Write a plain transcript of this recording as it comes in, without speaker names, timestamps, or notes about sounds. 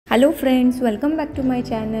Hello friends, welcome back to my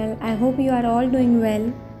channel. I hope you are all doing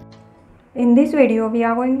well. In this video, we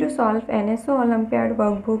are going to solve NSO Olympiad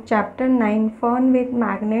Workbook Chapter 9 Fun with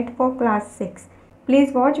Magnet for Class 6.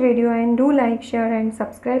 Please watch video and do like, share and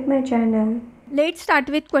subscribe my channel. Let's start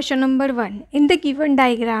with question number 1. In the given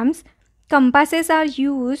diagrams, compasses are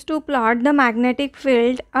used to plot the magnetic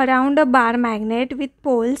field around a bar magnet with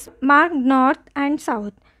poles marked north and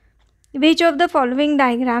south. Which of the following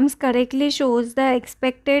diagrams correctly shows the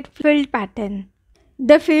expected field pattern?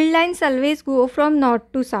 The field lines always go from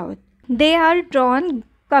north to south. They are drawn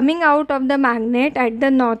coming out of the magnet at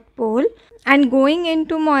the north pole and going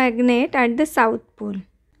into magnet at the south pole.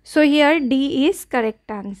 So here D is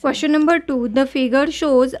correct answer. Question number 2. The figure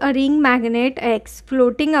shows a ring magnet X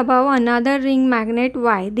floating above another ring magnet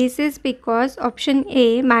Y. This is because option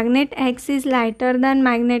A, magnet X is lighter than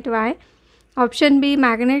magnet Y. Option B,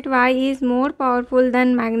 magnet Y is more powerful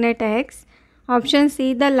than magnet X. Option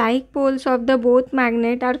C, the like poles of the both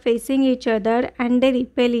magnet are facing each other and they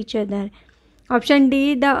repel each other. Option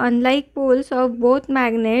D, the unlike poles of both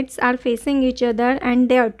magnets are facing each other and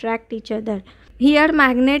they attract each other. Here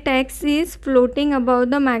magnet X is floating above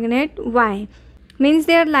the magnet Y. Means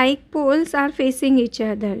their like poles are facing each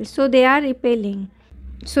other. So they are repelling.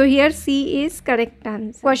 So here C is correct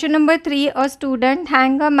answer. Question number 3. A student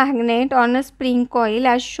hang a magnet on a spring coil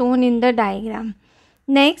as shown in the diagram.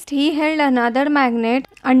 Next, he held another magnet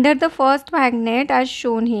under the first magnet as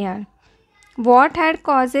shown here. What had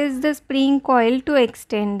causes the spring coil to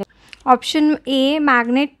extend? Option A,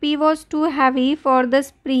 magnet P was too heavy for the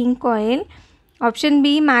spring coil. Option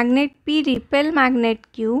B, magnet P repel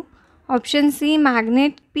magnet Q. Option C,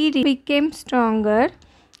 magnet P became stronger.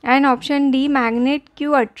 And option D, magnet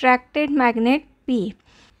Q attracted magnet P.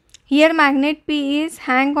 Here magnet P is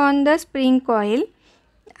hang on the spring coil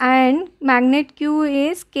and magnet Q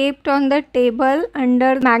is kept on the table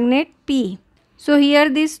under magnet P. So here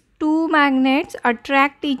these two magnets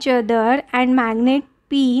attract each other and magnet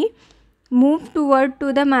P move toward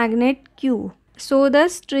to the magnet Q. So the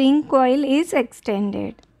string coil is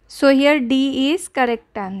extended. So here D is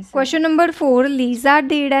correct answer. Question number 4. Lisa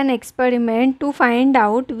did an experiment to find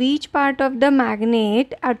out which part of the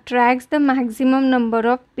magnet attracts the maximum number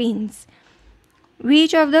of pins.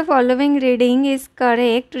 Which of the following reading is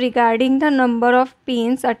correct regarding the number of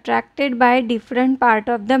pins attracted by different part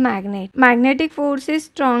of the magnet? Magnetic force is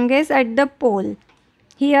strongest at the pole.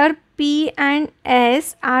 Here P and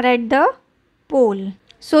S are at the pole.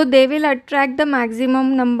 So they will attract the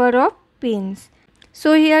maximum number of pins.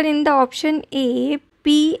 So here in the option A,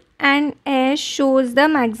 P and S shows the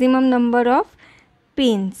maximum number of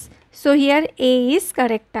pins. So here A is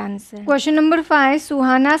correct answer. Question number 5.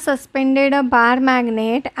 Suhana suspended a bar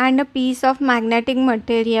magnet and a piece of magnetic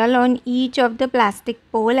material on each of the plastic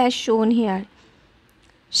pole as shown here.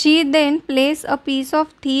 She then placed a piece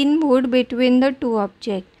of thin wood between the two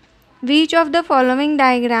objects. Which of the following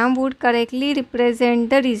diagram would correctly represent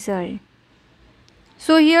the result?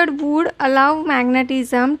 So here would allow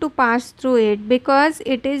magnetism to pass through it because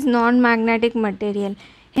it is non-magnetic material.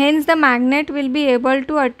 Hence the magnet will be able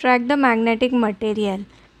to attract the magnetic material.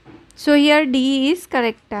 So here D is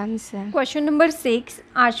correct answer. Question number 6.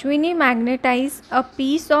 Ashwini magnetized a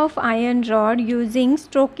piece of iron rod using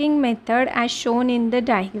stroking method as shown in the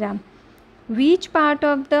diagram. Which part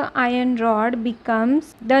of the iron rod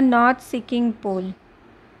becomes the north-seeking pole?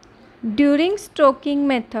 During stroking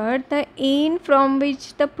method, the end from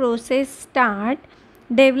which the process starts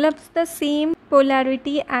develops the same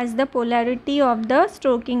polarity as the polarity of the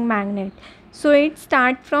stroking magnet. So it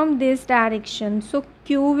starts from this direction. So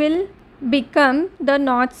Q will become the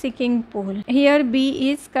north-seeking pole. Here B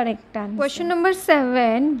is correct answer. Question number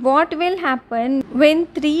 7. What will happen when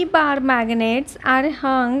 3 bar magnets are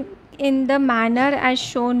hung in the manner as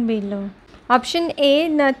shown below? Option A,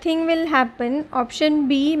 nothing will happen. Option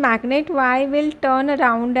B, magnet Y will turn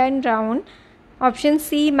round and round. Option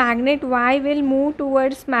C, magnet Y will move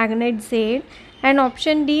towards magnet Z. And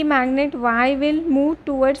option D, magnet Y will move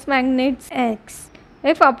towards magnet X.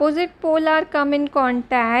 If opposite poles are come in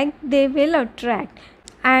contact, they will attract.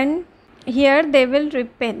 And here they will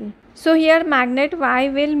repel. So here magnet Y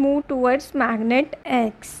will move towards magnet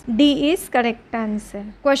X. D is correct answer.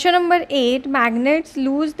 Question number 8. Magnets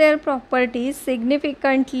lose their properties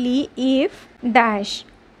significantly if dash.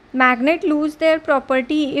 Magnet lose their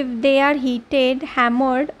property if they are heated,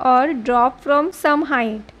 hammered or drop from some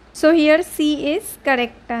height. So here C is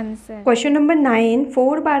correct answer. Question number 9.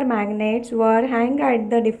 4 bar magnets were hung at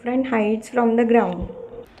the different heights from the ground.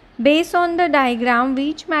 Based on the diagram,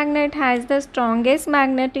 which magnet has the strongest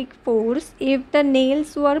magnetic force if the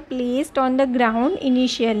nails were placed on the ground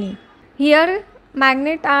initially? Here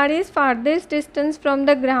Magnet R is farthest distance from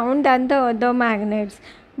the ground than the other magnets,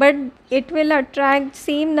 but it will attract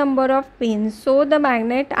same number of pins. So the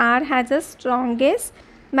magnet R has the strongest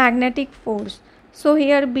magnetic force. So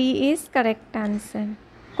here B is correct answer.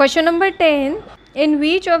 Question number 10. In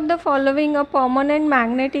which of the following a permanent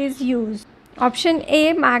magnet is used? Option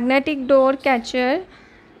A, magnetic door catcher.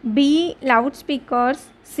 B, loudspeakers.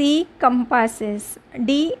 C, compasses.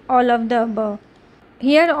 D, all of the above.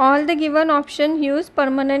 Here all the given options use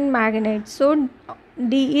permanent magnets. So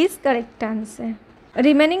D is correct answer.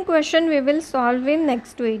 Remaining question we will solve in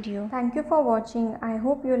next video. Thank you for watching. I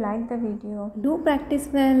hope you like the video. Do practice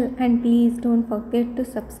well and please don't forget to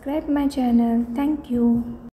subscribe my channel. Thank you.